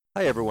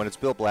Hi, everyone. It's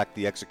Bill Black,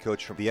 the Exit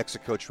Coach from the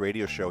Exit Coach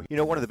Radio Show. You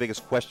know, one of the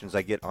biggest questions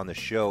I get on the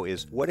show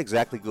is what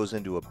exactly goes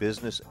into a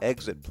business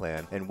exit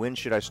plan and when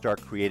should I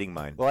start creating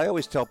mine? Well, I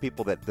always tell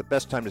people that the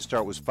best time to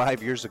start was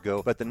 5 years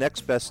ago, but the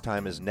next best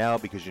time is now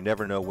because you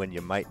never know when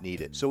you might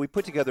need it. So we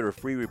put together a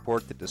free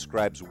report that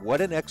describes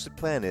what an exit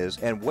plan is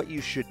and what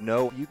you should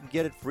know. You can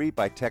get it free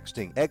by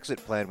texting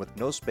exit plan with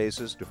no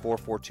spaces to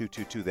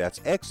 44222. That's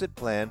exit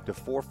plan to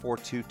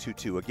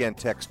 44222. Again,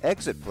 text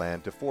exit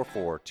plan to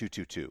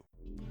 44222.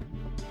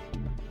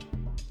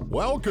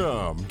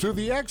 Welcome to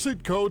the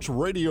Exit Coach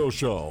Radio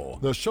Show,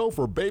 the show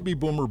for baby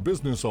boomer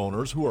business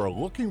owners who are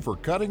looking for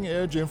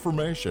cutting-edge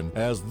information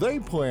as they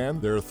plan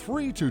their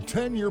 3 to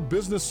 10-year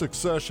business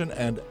succession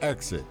and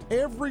exit.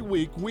 Every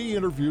week, we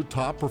interview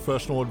top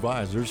professional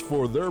advisors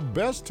for their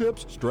best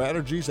tips,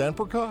 strategies, and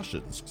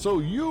precautions so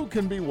you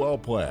can be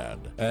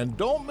well-planned. And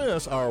don't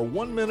miss our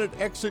 1-minute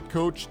Exit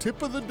Coach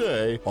tip of the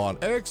day on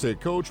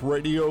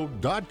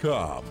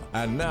exitcoachradio.com.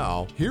 And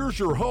now, here's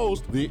your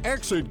host, the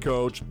Exit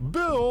Coach,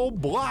 Bill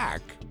Black.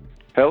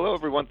 Hello,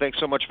 everyone. Thanks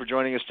so much for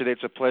joining us today.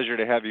 It's a pleasure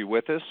to have you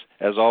with us.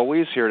 As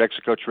always, here at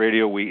Exit Coach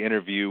Radio, we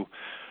interview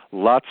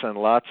lots and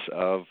lots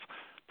of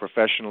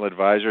professional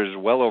advisors,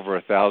 well over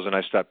 1,000.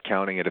 I stopped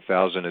counting at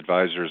 1,000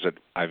 advisors that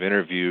I've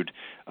interviewed.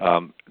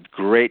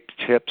 Great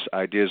tips,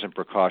 ideas, and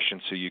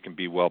precautions so you can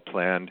be well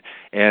planned.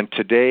 And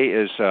today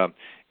is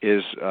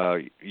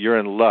you're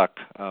in luck.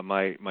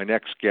 My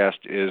next guest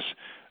is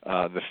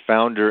the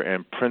founder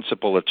and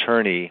principal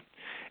attorney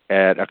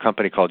at a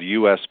company called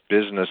U.S.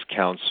 Business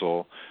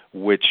Counsel,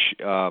 which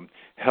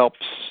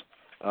helps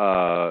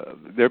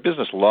their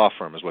business law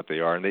firm is what they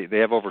are. And they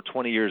have over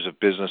 20 years of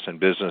business and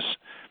business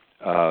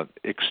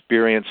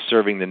experience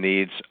serving the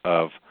needs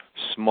of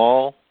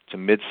small to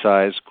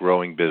mid-sized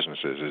growing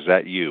businesses. Is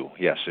that you?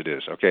 Yes, it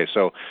is. Okay,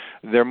 so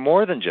they're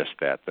more than just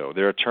that, though.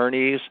 They're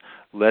attorneys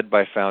led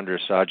by founder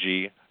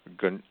Saji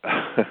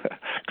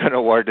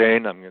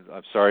Gunawardene.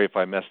 I'm sorry if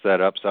I messed that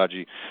up,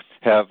 Saji,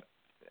 have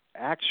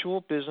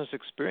actual business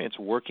experience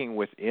working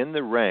within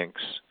the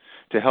ranks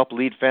to help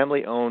lead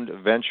family-owned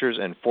ventures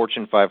and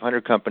Fortune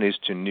 500 companies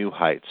to new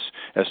heights.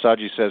 As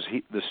Saji says,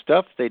 the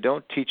stuff they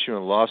don't teach you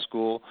in law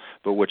school,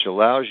 but which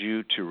allows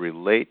you to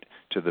relate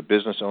to the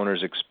business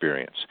owner's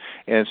experience.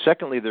 And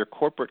secondly, their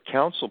corporate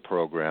counsel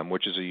program,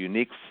 which is a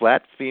unique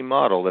flat-fee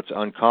model that's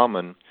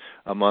uncommon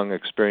among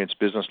experienced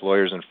business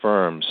lawyers and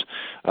firms,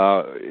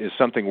 is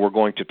something we're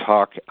going to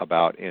talk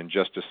about in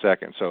just a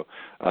second. So,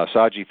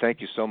 Saji, thank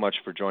you so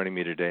much for joining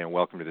me today, and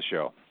welcome to the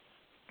show.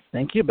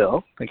 Thank you,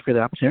 Bill. Thank you for the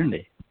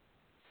opportunity.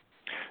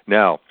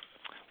 Now,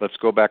 let's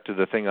go back to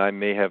the thing I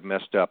may have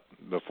messed up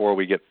before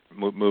we get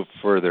move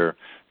further.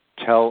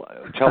 Tell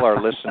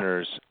our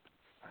listeners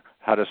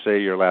how to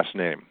say your last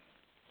name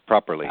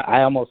properly.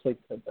 I almost think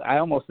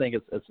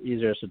it's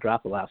easier to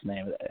drop the last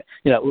name.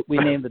 You know, we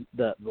named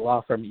the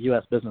law firm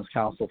U.S. Business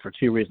Counsel for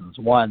two reasons.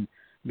 One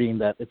being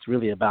that it's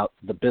really about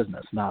the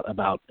business, not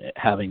about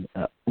having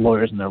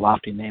lawyers and their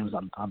lofty names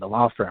on the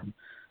law firm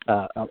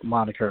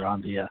moniker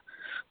on the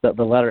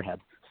letterhead.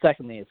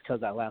 Secondly, it's because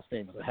that last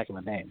name is a heck of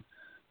a name.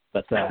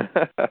 But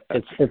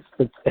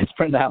it's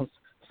pronounced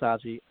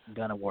Saji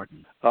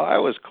Gunawardene. Oh, I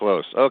was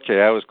close.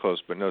 Okay, I was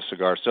close, but no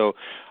cigar. So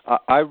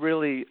I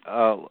really,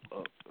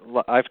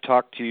 I've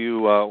talked to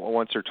you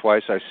once or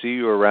twice. I see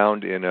you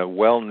around in a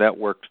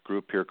well-networked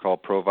group here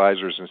called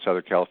Provisors in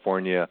Southern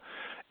California,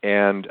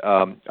 and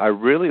I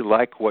really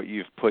like what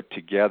you've put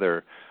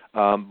together.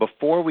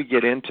 Before we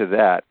get into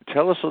that,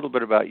 tell us a little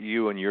bit about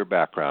you and your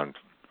background.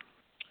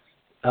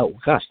 Oh,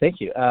 gosh, thank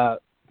you.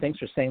 Thanks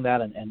for saying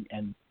that,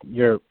 and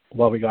you're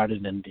well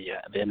regarded in the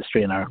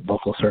industry in our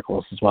local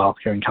circles as well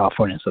here in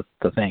California. So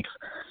thanks.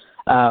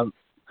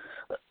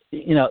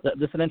 You know,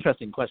 this is an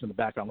interesting question in the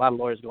background. A lot of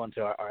lawyers go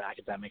into our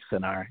academics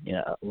and our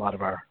a lot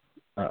of our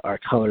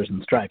colors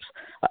and stripes.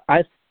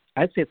 I'd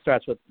say it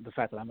starts with the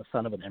fact that I'm a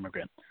son of an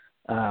immigrant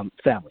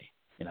family.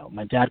 You know,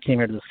 my dad came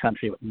here to this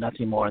country with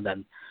nothing more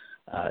than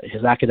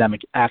his academic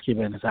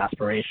acumen, his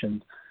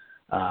aspirations.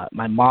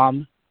 My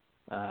mom.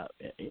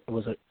 It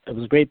was a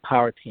great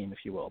power team,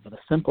 if you will, but a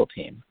simple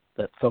team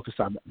that focused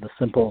on the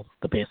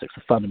basics,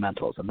 the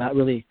fundamentals, and that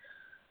really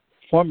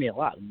formed me a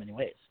lot in many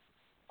ways.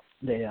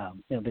 They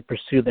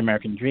pursued the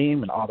American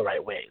dream in all the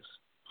right ways: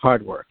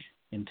 hard work,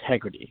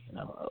 integrity,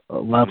 a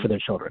love for their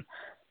children,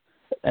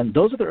 and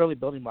those are the early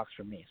building blocks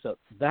for me. So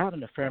that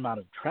and a fair amount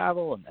of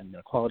travel and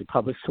quality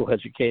public school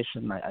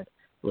education. I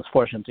was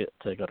fortunate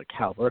to go to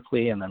Cal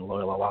Berkeley and then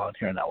Loyola Law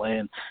here in LA,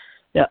 and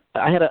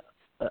I had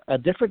a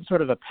different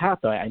sort of a path,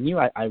 though. I knew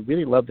I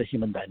really loved the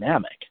human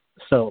dynamic.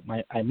 So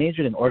I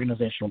majored in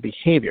organizational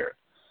behavior,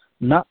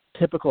 not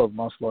typical of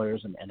most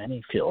lawyers in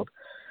any field,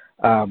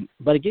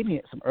 but it gave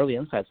me some early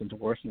insights into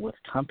working with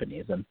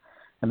companies, and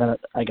then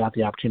I got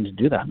the opportunity to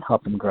do that and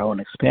help them grow and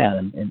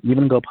expand and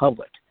even go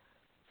public.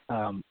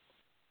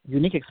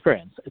 Unique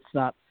experience. It's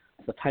not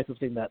the type of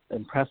thing that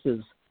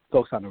impresses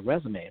folks on a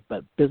resume,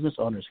 but business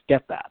owners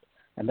get that,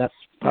 and that's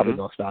probably the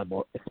most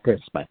valuable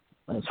experience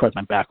as far as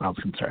my background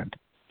is concerned.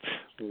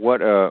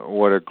 What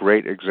a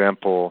great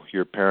example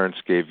your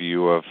parents gave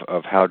you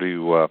of how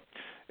to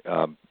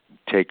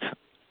take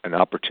an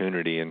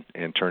opportunity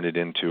and turn it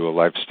into a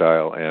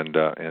lifestyle and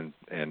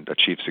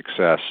achieve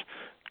success.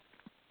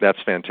 That's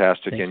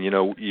fantastic. Thanks.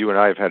 And, you and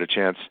I have had a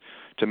chance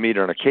to meet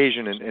on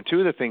occasion, and two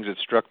of the things that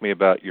struck me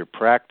about your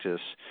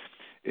practice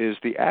is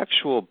the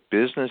actual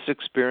business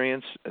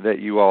experience that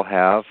you all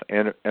have,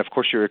 and, of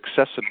course, your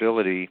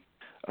accessibility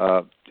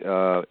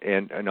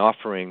and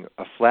offering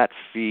a flat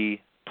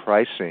fee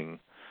pricing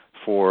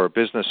for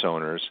business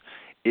owners.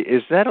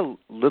 Is that a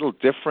little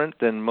different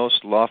than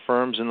most law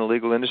firms in the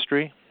legal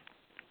industry?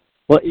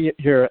 Well,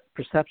 you're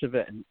perceptive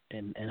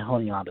in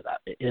honing on to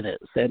that. It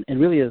is. And it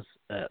really is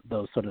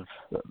those sort of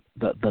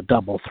the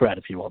double thread,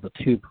 if you will, the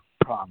two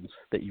prongs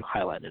that you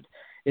highlighted.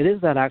 It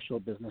is that actual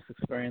business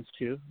experience,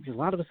 too, because a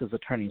lot of us as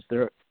attorneys,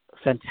 there are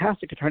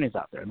fantastic attorneys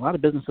out there, and a lot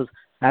of businesses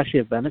actually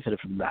have benefited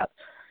from that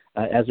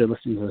as they're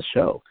listening to the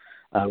show.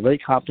 Really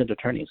competent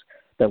attorneys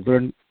that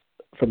learn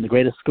from the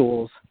greatest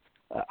schools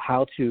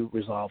how to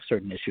resolve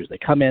certain issues. They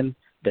come in,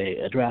 they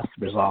address,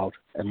 resolve,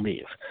 and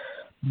leave.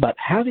 But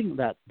having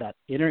that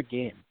inner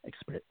game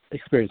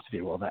experience, if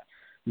you will, that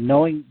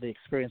knowing the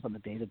experience on the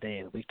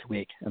day-to-day,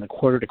 week-to-week, and the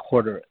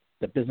quarter-to-quarter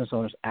that business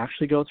owners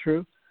actually go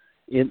through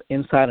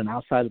inside and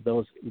outside of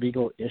those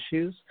legal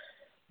issues,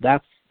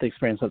 that's the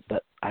experience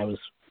that I was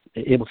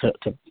able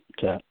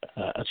to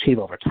achieve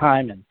over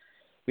time. And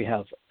we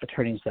have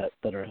attorneys that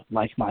are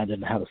like-minded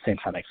and have the same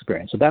kind of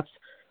experience. So that's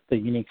the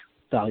unique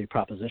value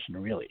proposition,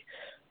 really,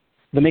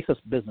 that makes us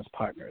business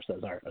partners,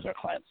 as our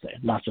clients say,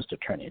 not just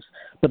attorneys.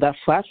 But that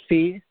flat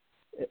fee,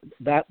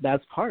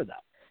 that's part of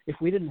that. If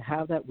we didn't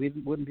have that, we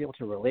wouldn't be able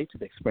to relate to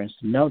the experience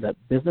to know that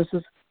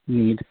businesses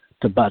need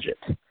to budget,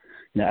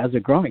 as they're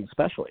growing,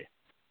 especially.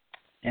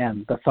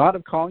 And the thought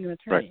of calling an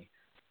attorney,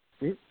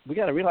 right, we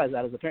got to realize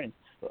that as attorneys.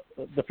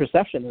 The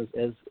perception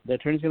is the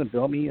attorney's going to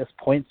bill me as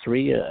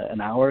 0.3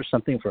 an hour or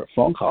something for a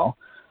phone call.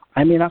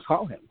 I may not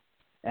call him,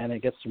 and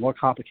it gets to more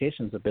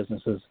complications that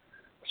businesses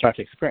start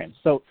to experience.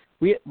 So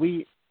we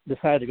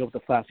decided to go with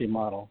the flat fee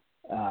model.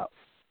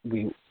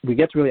 We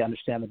get to really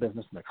understand the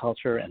business and their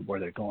culture and where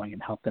they're going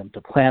and help them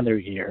to plan their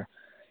year.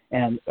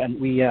 And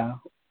we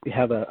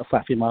have a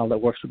flat fee model that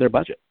works with their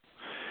budget.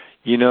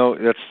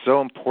 That's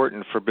so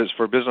important for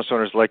business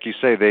owners. Like you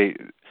say,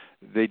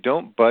 they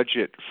don't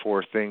budget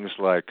for things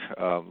like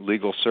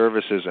legal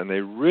services, and they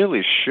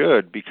really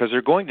should, because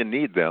they're going to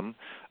need them,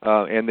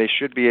 and they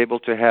should be able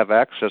to have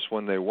access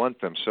when they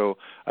want them. So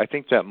I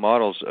think that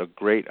model's a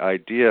great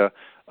idea.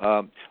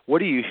 What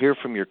do you hear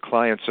from your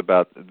clients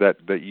about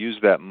that use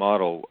that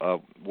model?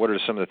 What are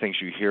some of the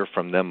things you hear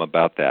from them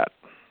about that?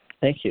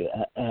 Thank you.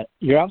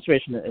 Your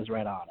observation is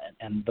right on,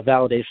 and the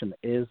validation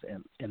is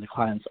in the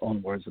client's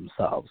own words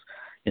themselves.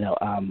 I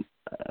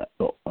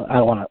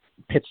don't want to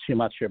pitch too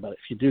much here, but if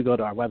you do go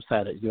to our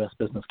website at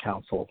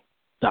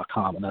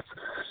usbusinesscounsel.com, and that's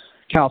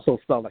counsel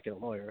spelled like a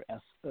lawyer,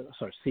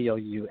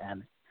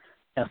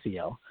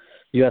 COUNSEL,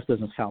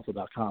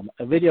 usbusinesscounsel.com,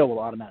 a video will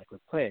automatically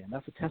play, and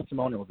that's a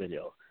testimonial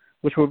video,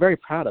 which we're very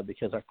proud of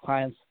because our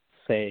clients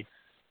say,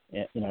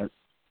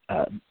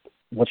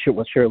 what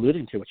you're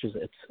alluding to, which is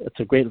it's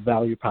a great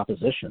value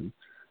proposition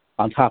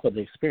on top of the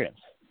experience.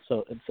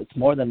 So it's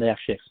more than they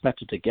actually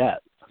expected to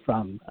get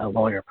from a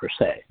lawyer per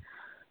se.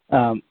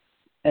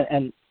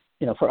 And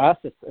for us,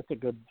 it's a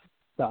good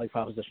value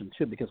proposition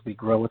too because we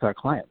grow with our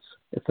clients.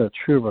 It's a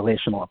true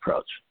relational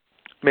approach.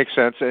 Makes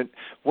sense. And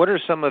what are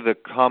some of the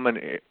common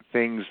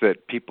things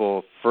that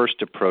people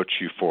first approach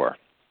you for?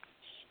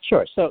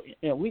 Sure. So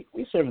we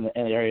serve in the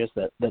areas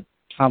that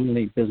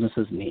commonly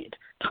businesses need: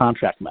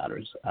 contract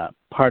matters,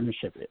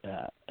 partnership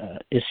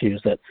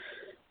issues that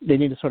they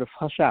need to sort of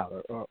flush out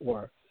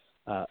or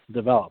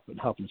develop and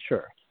help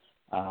ensure.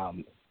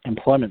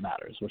 Employment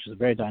matters, which is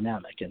very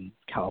dynamic in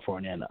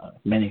California and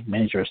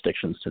many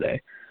jurisdictions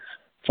today.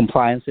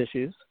 Compliance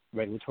issues,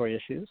 regulatory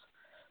issues,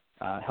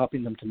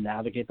 helping them to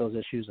navigate those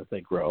issues as they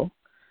grow,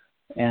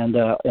 and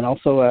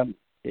also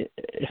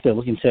if they're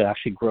looking to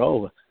actually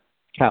grow,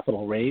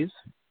 capital raise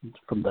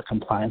from the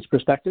compliance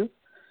perspective,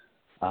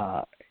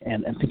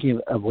 and thinking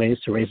of ways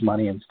to raise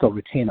money and still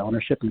retain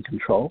ownership and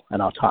control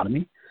and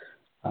autonomy.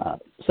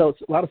 So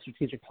it's a lot of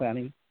strategic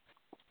planning.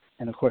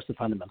 And, of course, the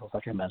fundamentals,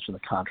 like I mentioned,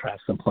 the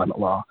contracts, employment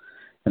law,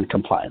 and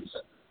compliance.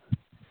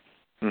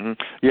 Mm-hmm.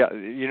 Yeah,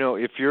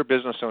 if you're a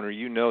business owner,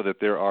 you know that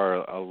there are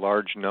a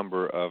large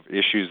number of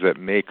issues that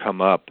may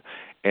come up.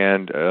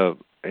 And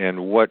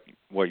what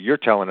you're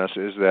telling us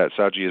is that,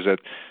 Saji, is that,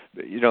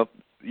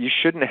 you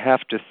shouldn't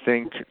have to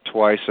think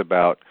twice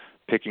about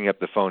picking up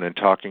the phone and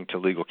talking to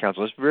legal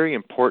counsel. It's very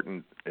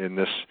important in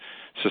this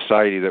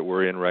society that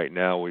we're in right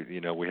now.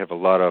 We have a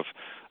lot of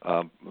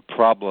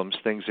problems,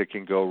 things that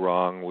can go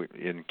wrong.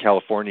 In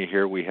California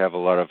here, we have a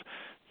lot of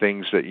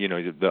things that,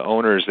 the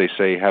owners, they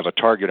say, have a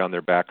target on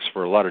their backs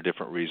for a lot of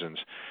different reasons.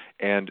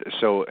 And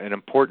so an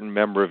important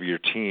member of your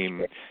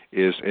team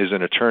is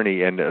an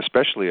attorney, and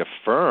especially a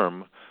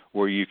firm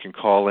where you can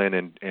call in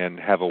and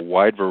have a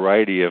wide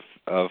variety of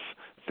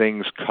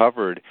things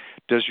covered.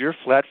 Does your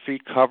flat fee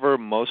cover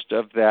most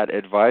of that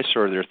advice,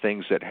 or are there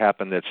things that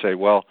happen that say,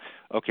 well,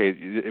 okay,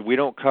 we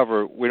don't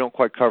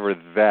quite cover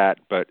that,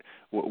 but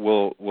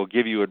will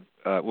give you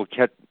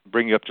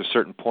bring you up to a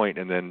certain point,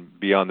 and then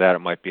beyond that, it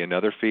might be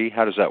another fee.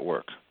 How does that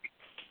work?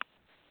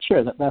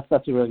 Sure,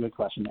 that's a really good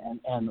question,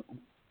 and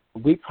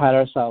we pride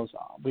ourselves,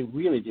 we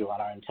really do, on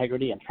our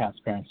integrity and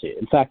transparency.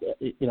 In fact,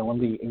 when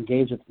we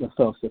engage with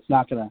folks, it's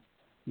not going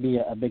to be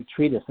a big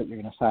treatise that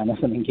you're going to sign as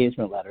an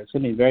engagement letter. It's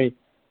going to be very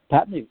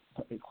patently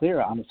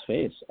clear on its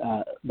face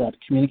that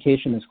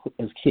communication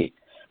is key,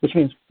 which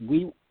means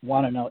we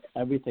want to know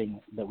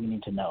everything that we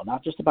need to know,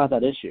 not just about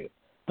that issue,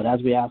 but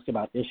as we ask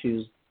about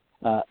issues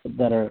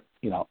that are,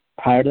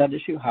 prior to that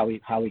issue, how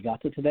we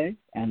got to today,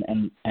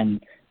 and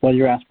what are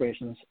your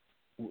aspirations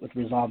with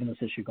resolving this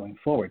issue going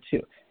forward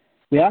too.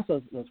 We ask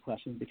those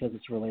questions because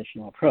it's a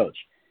relational approach,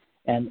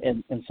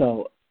 and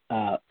so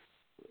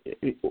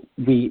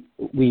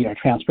we are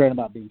transparent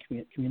about being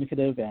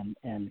communicative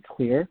and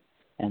clear,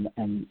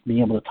 and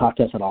being able to talk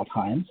to us at all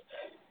times,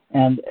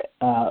 and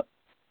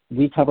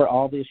we cover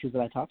all the issues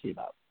that I talked to you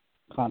about: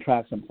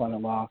 contracts,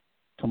 employment law,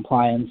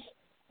 compliance,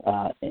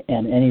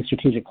 and any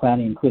strategic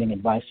planning, including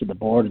advice to the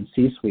board and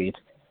C-suite.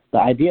 The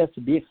idea is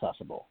to be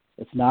accessible.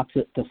 It's not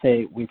to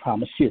say we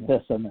promise you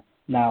this and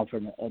now for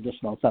an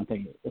additional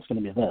something it's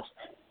going to be this.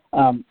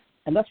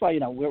 And that's why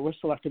we're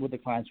selective with the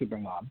clients we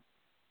bring on,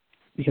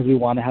 because we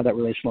want to have that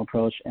relational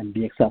approach and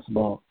be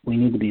accessible. We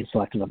need to be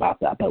selective about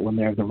that. But when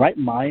they're the right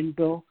mind,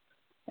 Bill,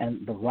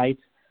 and the right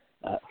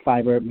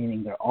fiber,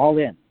 meaning they're all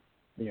in,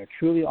 they are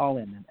truly all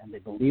in, and they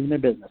believe in their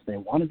business, they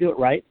want to do it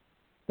right,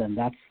 then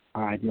that's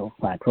our ideal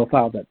client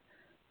profile that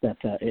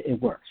it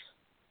works.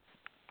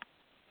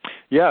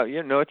 Yeah,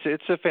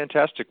 it's a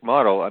fantastic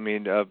model. I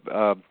mean,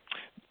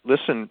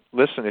 listen,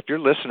 if you're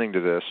listening to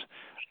this,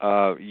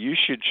 you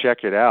should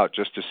check it out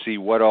just to see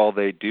what all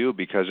they do,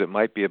 because it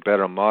might be a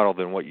better model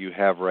than what you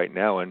have right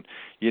now. And,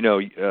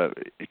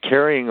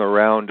 carrying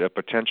around a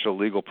potential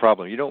legal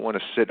problem, you don't want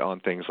to sit on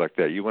things like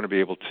that. You want to be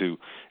able to,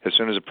 as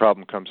soon as a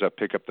problem comes up,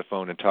 pick up the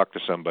phone and talk to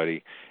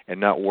somebody and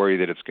not worry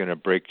that it's going to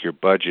break your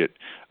budget.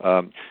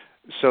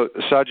 So,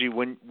 Saji,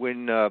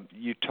 when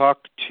you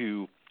talk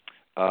to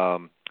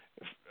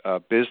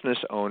business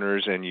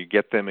owners and you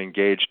get them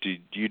engaged, do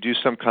you do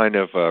some kind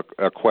of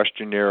a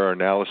questionnaire or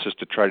analysis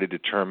to try to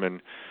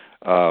determine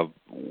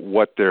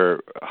what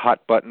their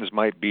hot buttons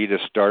might be to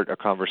start a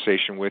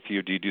conversation with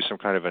you? Do you do some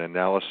kind of an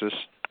analysis?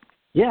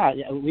 Yeah,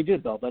 we do,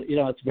 Bill. But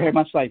it's very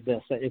much like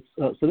this. It's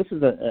so this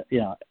is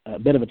a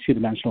bit of a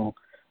two-dimensional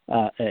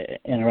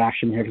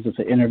interaction here, because it's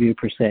an interview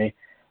per se.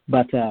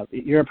 But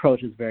your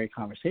approach is very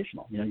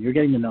conversational. You're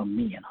getting to know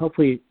me, and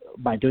hopefully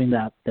by doing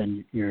that,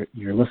 then your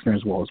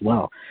listeners will as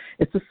well.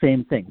 It's the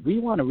same thing. We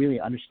want to really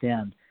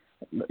understand,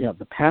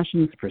 the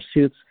passions,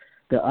 pursuits,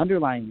 the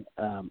underlying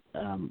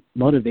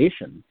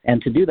motivation,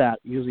 and to do that,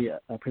 usually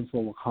a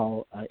principal will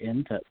call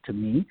in to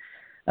me,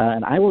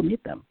 and I will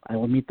meet them. I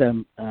will meet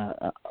them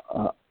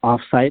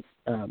off-site,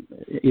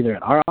 either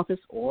at our office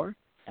or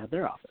at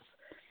their office.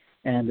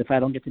 And if I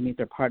don't get to meet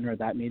their partner at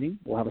that meeting,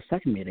 we'll have a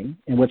second meeting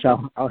in which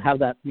I'll have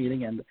that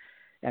meeting. And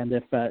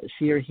if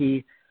she or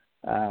he,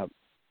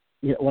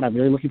 what I'm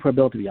really looking for,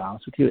 Bill, to be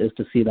honest with you, is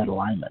to see that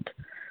alignment.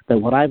 That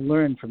what I've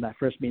learned from that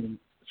first meeting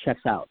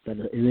checks out. That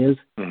it is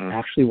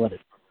actually what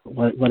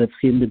it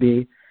seemed to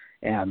be,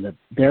 and that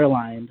they're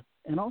aligned.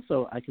 And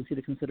also, I can see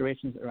the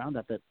considerations around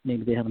that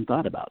maybe they haven't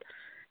thought about.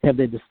 Have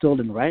they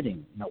distilled in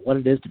writing what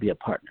it is to be a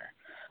partner?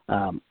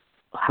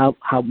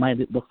 How might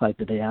it look like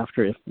the day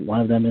after if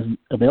one of them isn't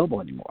available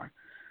anymore?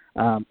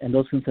 And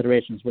those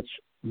considerations, which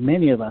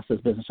many of us as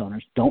business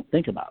owners don't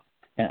think about.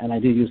 And I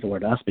do use the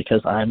word us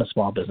because I'm a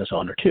small business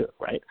owner too,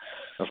 right?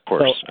 Of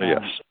course, so,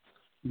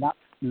 yes.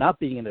 Not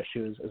being in their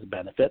shoes is a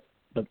benefit,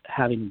 but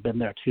having been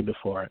there too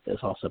before is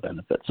also a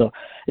benefit. So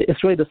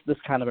it's really this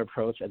kind of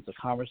approach. It's a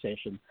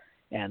conversation,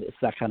 and it's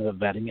that kind of a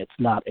vetting. It's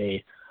not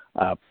a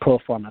pro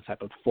forma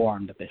type of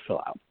form that they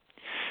fill out.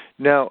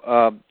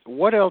 Now,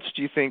 what else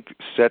do you think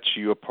sets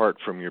you apart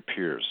from your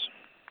peers?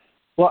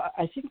 Well,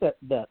 I think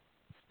that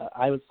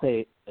I would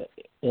say a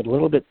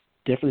little bit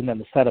differently than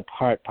the set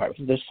apart part.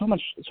 There's so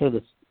much sort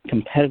of this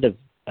competitive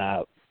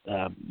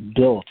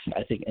built,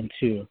 I think,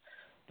 into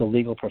the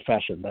legal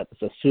profession that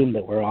it's assumed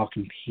that we're all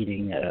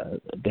competing.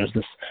 There's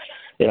this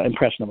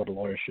impression of what a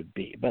lawyer should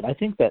be. But I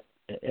think that,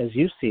 as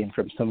you've seen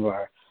from some of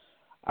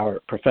our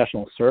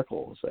professional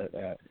circles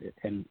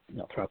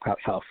throughout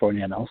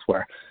California and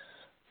elsewhere,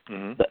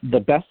 the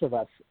best of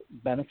us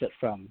benefit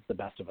from the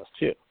best of us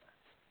too.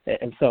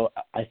 And so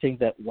I think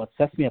that what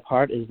sets me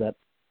apart is that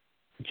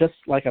just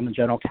like I'm a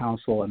general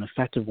counsel, an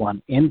effective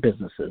one in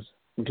businesses,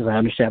 because I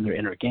understand their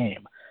inner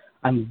game,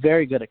 I'm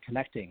very good at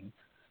connecting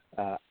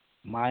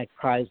my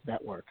prized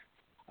network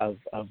of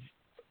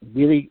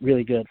really,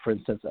 really good, for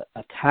instance,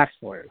 a tax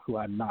lawyer who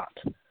I'm not,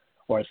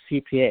 or a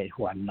CPA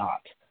who I'm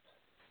not,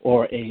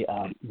 or a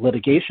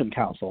litigation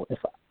counsel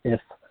if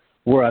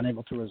we're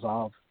unable to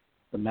resolve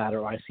the matter,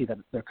 or I see that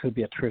there could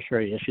be a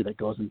tertiary issue that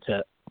goes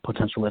into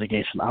potential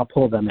litigation, I'll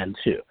pull them in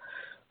too.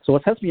 So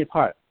what sets me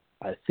apart,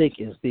 I think,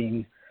 is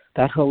being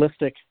that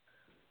holistic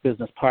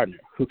business partner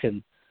who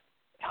can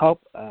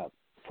help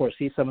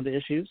foresee some of the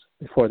issues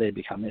before they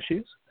become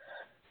issues,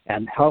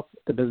 and help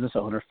the business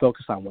owner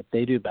focus on what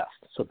they do best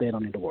so they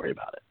don't need to worry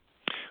about it.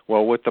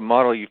 Well, with the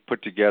model you've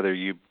put together,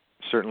 you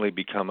certainly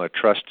become a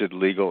trusted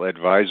legal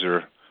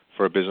advisor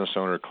for a business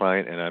owner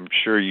client, and I'm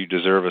sure you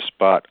deserve a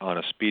spot on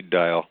a speed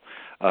dial.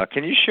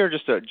 Can you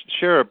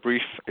share a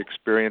brief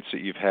experience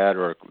that you've had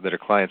or that a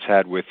client's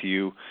had with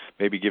you?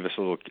 Maybe give us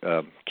a little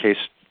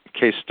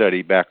case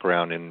study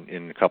background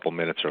in a couple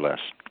minutes or less.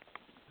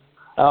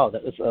 Oh,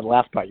 that's the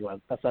last part you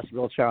want. That's a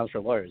real challenge for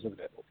lawyers, isn't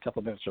it? A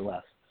couple minutes or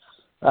less.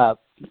 But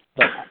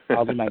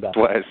I'll do my best. That's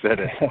why I said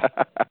it.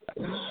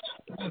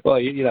 Well,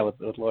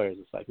 with lawyers,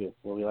 it's like we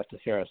like to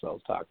hear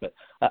ourselves talk. But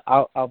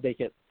I'll make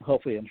it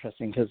hopefully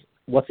interesting, because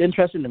what's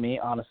interesting to me,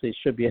 honestly,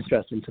 should be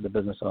interesting to the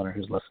business owner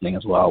who's listening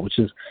as well, which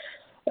is,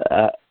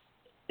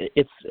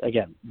 it's,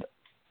 again,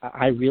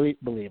 I really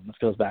believe, and this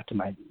goes back to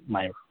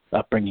my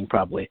upbringing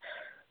probably,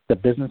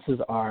 that businesses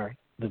are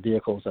the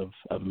vehicles of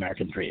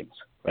American dreams,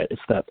 right?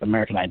 It's that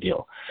American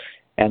ideal.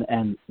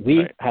 And we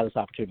right. had this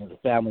opportunity as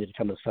a family to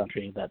come to this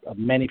country that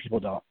many people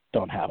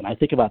don't have. And I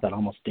think about that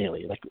almost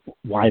daily, like,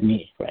 why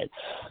me, right?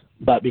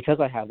 But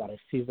because I have that, I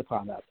seized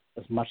upon that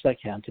as much as I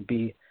can to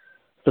be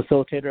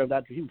facilitator of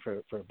that dream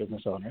for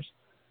business owners.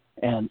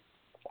 And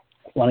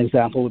one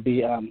example would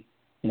be,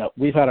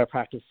 we've had our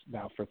practice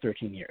now for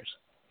 13 years.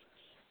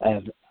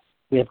 And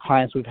we have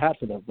clients we've had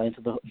for the length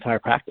of the entire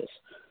practice.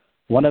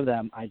 One of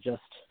them I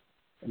just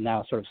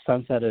now sort of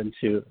sunsetted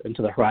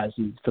into the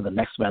horizon for the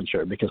next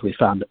venture, because we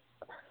found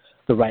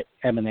the right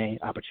M&A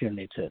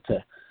opportunity to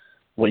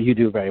what you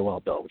do very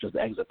well, Bill, which is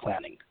the exit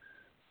planning.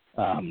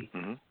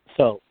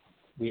 So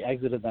we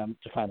exited them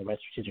to find the right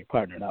strategic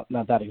partner.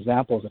 Now that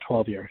example is a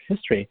 12-year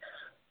history.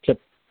 To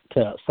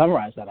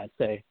summarize that, I'd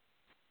say,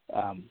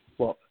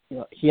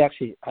 he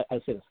actually,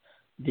 I'd say this,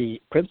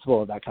 the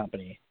principal of that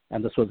company,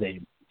 and this was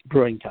a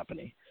brewing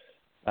company,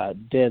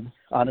 did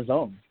on his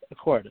own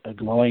accord a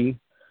glowing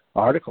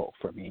article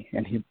for me,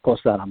 and he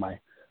posted that on my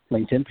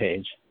LinkedIn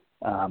page.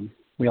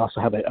 We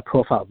also have a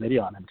profile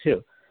video on him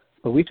too.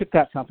 But we took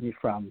that company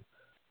from,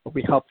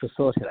 we helped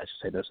facilitate, I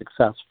should say, their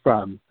success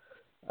from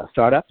a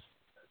startup,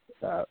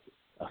 a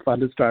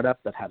funded startup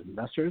that had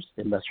investors,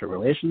 investor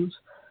relations,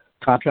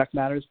 contract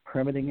matters,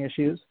 permitting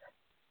issues,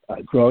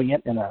 growing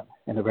it in a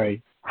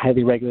very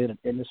highly regulated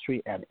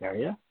industry and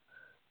area,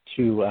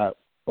 to a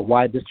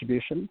wide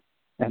distribution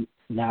and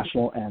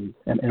national and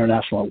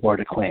international award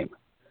acclaim.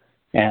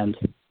 And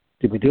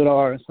did we do it all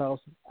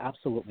ourselves?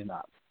 Absolutely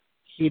not.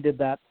 He did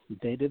that.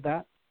 They did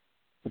that.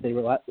 But they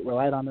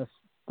relied on us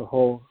the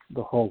whole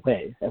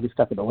way, every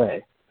step of the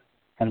way.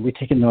 And we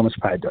take enormous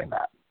pride doing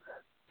that.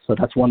 So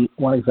that's one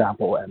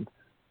example, and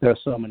there are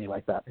so many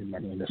like that in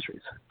many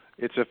industries.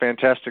 It's a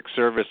fantastic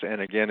service,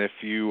 and again, if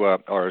you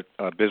are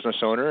a business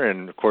owner,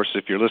 and of course,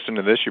 if you're listening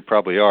to this, you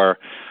probably are,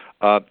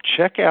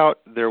 check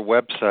out their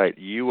website,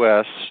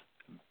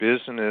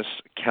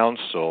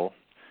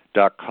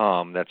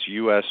 usbusinesscouncil.com. That's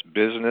US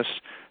Business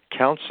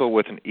Council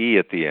with an E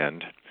at the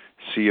end,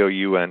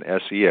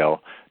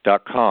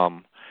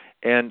 COUNSEL.com.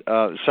 And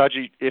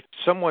Saji, if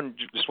someone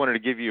just wanted to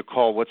give you a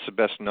call, what's the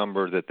best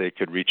number that they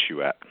could reach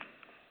you at?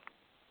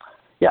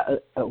 Yeah,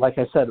 like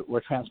I said, we're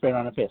transparent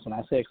on our face. When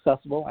I say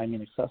accessible, I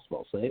mean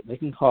accessible. So they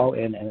can call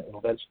in, and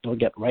it'll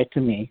get right to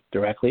me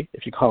directly.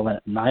 If you call in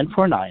at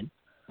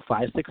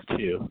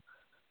 949-562-3779.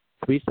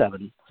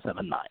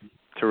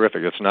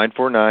 Terrific. It's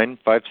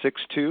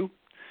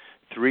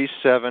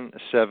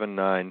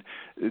 949-562-3779.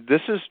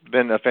 This has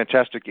been a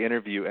fantastic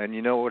interview, and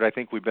you know what I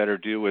think we better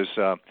do is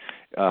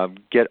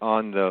get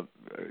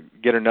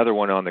another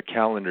one on the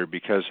calendar,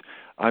 because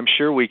I'm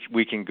sure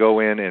we can go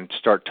in and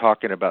start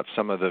talking about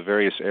some of the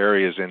various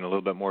areas in a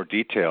little bit more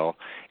detail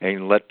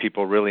and let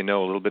people really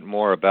know a little bit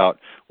more about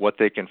what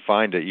they can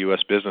find at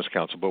U.S. Business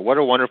Council. But what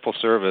a wonderful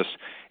service,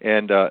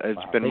 and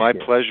it's been my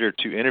pleasure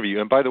to interview.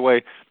 And by the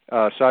way,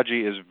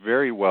 Saji is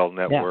very well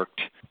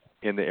networked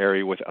in the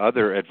area with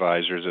other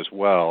advisors as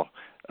well.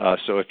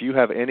 So if you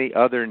have any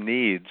other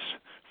needs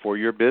for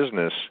your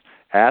business,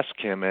 ask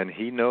him, and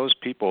he knows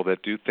people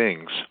that do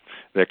things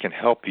that can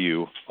help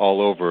you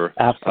all over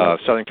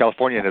Southern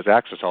California, and has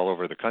access all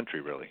over the country,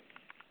 really.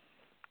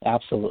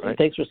 Absolutely. Right?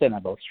 Thanks for saying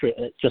that, both.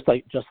 Just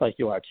like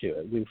you are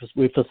too.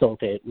 We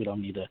facilitate. We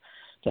don't need to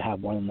have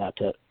more than that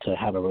to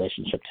have a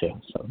relationship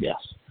too. So yes.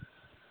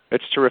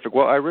 It's terrific.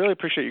 Well, I really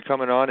appreciate you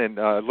coming on, and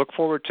look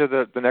forward to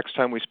the next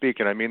time we speak,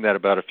 and I mean that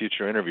about a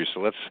future interview. So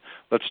let's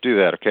do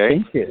that,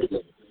 okay? Thank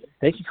you.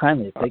 Thank you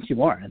kindly. Thank you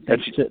more, and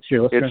thanks to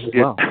your listeners as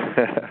well.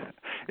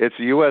 It's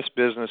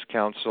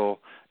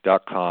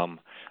usbusinesscouncil.com.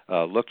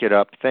 Look it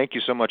up. Thank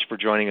you so much for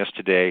joining us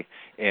today,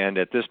 and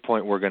at this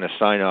point, we're going to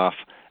sign off.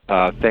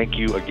 Thank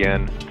you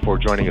again for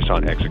joining us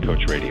on Exit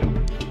Coach Radio.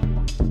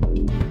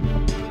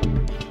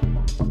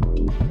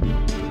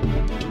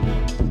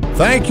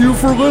 Thank you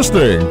for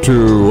listening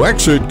to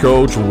Exit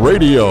Coach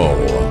Radio.